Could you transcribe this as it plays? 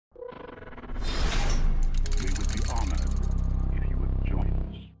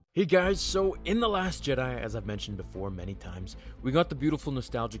Hey guys, so in The Last Jedi, as I've mentioned before many times, we got the beautiful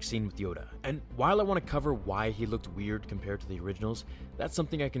nostalgic scene with Yoda. And while I want to cover why he looked weird compared to the originals, that's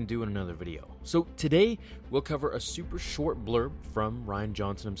something I can do in another video. So today, we'll cover a super short blurb from Rian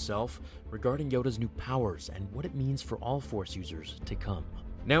Johnson himself regarding Yoda's new powers and what it means for all Force users to come.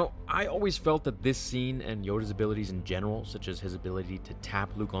 Now, I always felt that this scene and Yoda's abilities in general, such as his ability to tap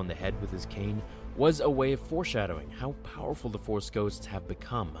Luke on the head with his cane, was a way of foreshadowing how powerful the Force Ghosts have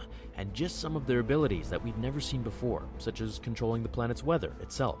become, and just some of their abilities that we've never seen before, such as controlling the planet's weather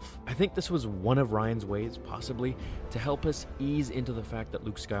itself. I think this was one of Rian's ways, possibly, to help us ease into the fact that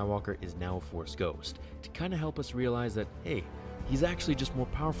Luke Skywalker is now a Force Ghost, to kind of help us realize that, hey, he's actually just more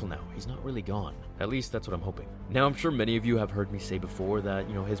powerful now. He's not really gone. At least that's what I'm hoping. Now, I'm sure many of you have heard me say before that,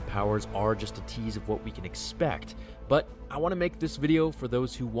 his powers are just a tease of what we can expect, but I want to make this video for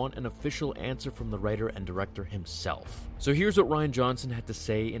those who want an official answer from the writer and director himself. So here's what Rian Johnson had to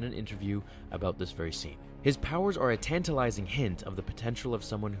say in an interview about this very scene. His powers are a tantalizing hint of the potential of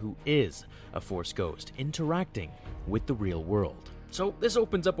someone who is a Force Ghost interacting with the real world. So this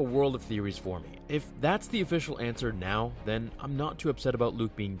opens up a world of theories for me. If that's the official answer now, then I'm not too upset about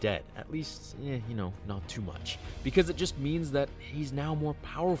Luke being dead. At least, not too much. Because it just means that he's now more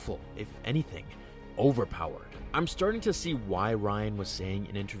powerful, if anything, overpowered. I'm starting to see why Rian was saying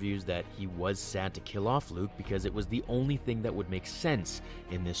in interviews that he was sad to kill off Luke because it was the only thing that would make sense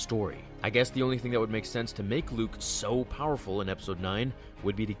in this story. I guess the only thing that would make sense to make Luke so powerful in Episode 9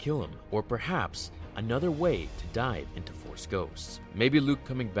 would be to kill him, or perhaps another way to dive into Force Ghosts. Maybe Luke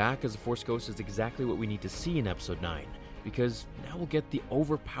coming back as a Force Ghost is exactly what we need to see in Episode 9, because now we'll get the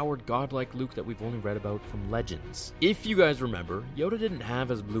overpowered godlike Luke that we've only read about from Legends. If you guys remember, Yoda didn't have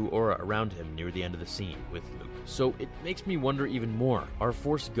his blue aura around him near the end of the scene with Luke, so it makes me wonder even more, are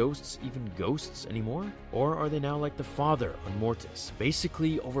Force Ghosts even ghosts anymore? Or are they now like the Father on Mortis,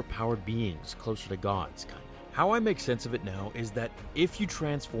 basically overpowered beings closer to gods, kind of? How I make sense of it now is that if you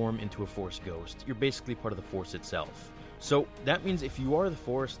transform into a Force Ghost, you're basically part of the Force itself. So that means if you are the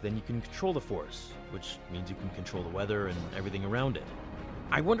Force, then you can control the Force, which means you can control the weather and everything around it.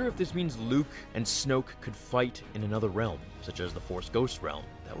 I wonder if this means Luke and Snoke could fight in another realm, such as the Force Ghost realm.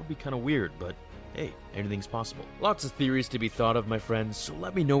 That would be kind of weird, but hey, anything's possible. Lots of theories to be thought of, my friends, so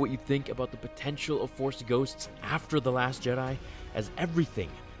let me know what you think about the potential of Force Ghosts after The Last Jedi, as everything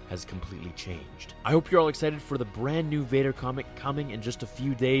has completely changed. I hope you're all excited for the brand new Vader comic coming in just a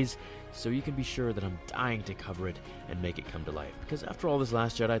few days, so you can be sure that I'm dying to cover it and make it come to life, because after all this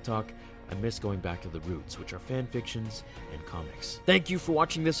Last Jedi talk, I miss going back to the roots, which are fan fictions and comics. Thank you for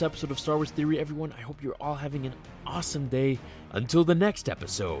watching this episode of Star Wars Theory, everyone. I hope you're all having an awesome day. Until the next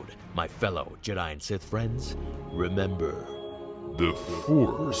episode, my fellow Jedi and Sith friends, remember, the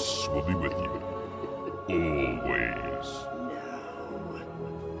Force will be with you always.